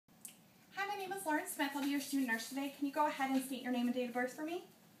name is Lauren Smith. I'll be your student nurse today. Can you go ahead and state your name and date of birth for me?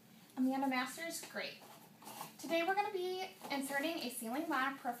 Amanda Masters, great. Today we're going to be inserting a Saline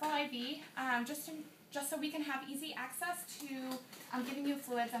peripheral IV just so we can have easy access to giving you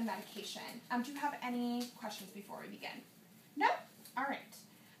fluids and medication. Do you have any questions before we begin? No? All right.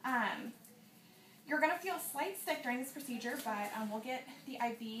 You're going to feel a slight stick during this procedure, but we'll get the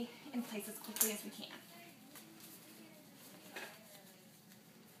IV in place as quickly as we can.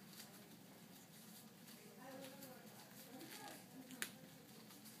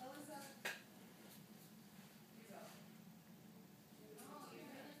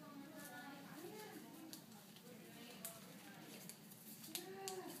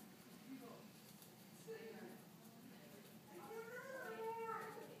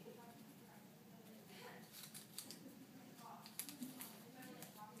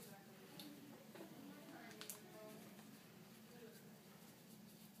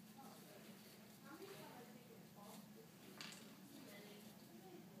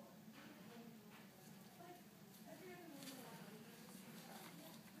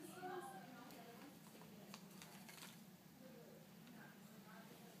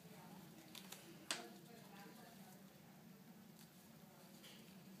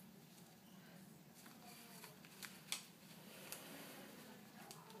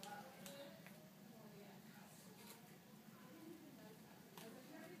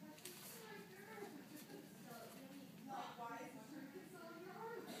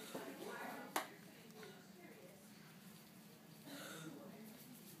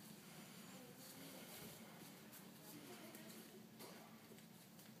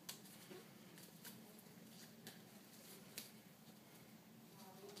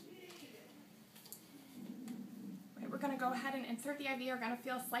 We're going to go ahead and insert the IV. We're going to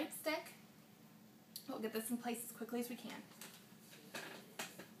feel a slight stick. We'll get this in place as quickly as we can.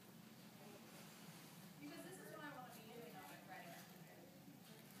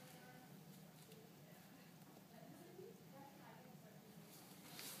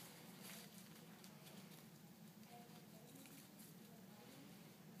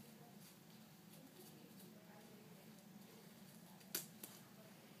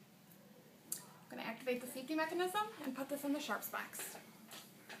 Activate the safety mechanism and put this in the sharps box.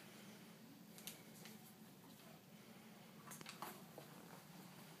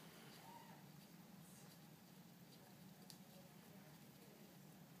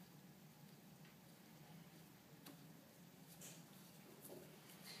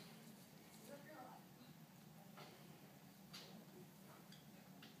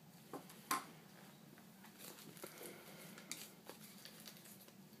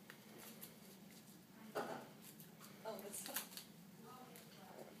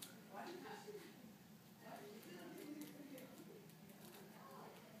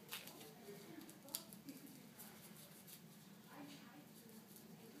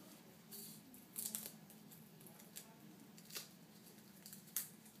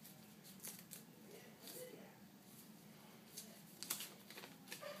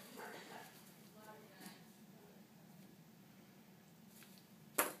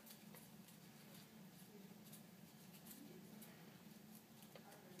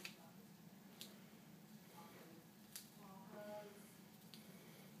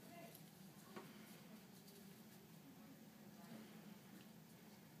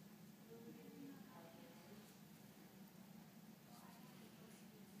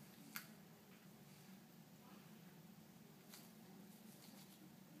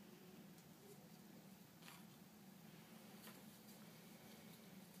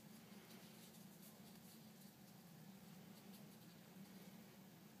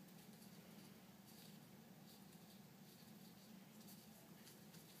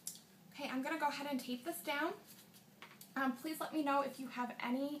 Okay, I'm going to go ahead and tape this down. Please let me know if you have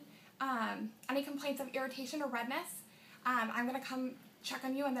any complaints of irritation or redness. I'm going to come check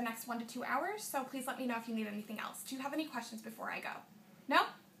on you in the next 1 to 2 hours, so please let me know if you need anything else. Do you have any questions before I go? No?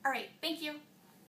 All right, thank you.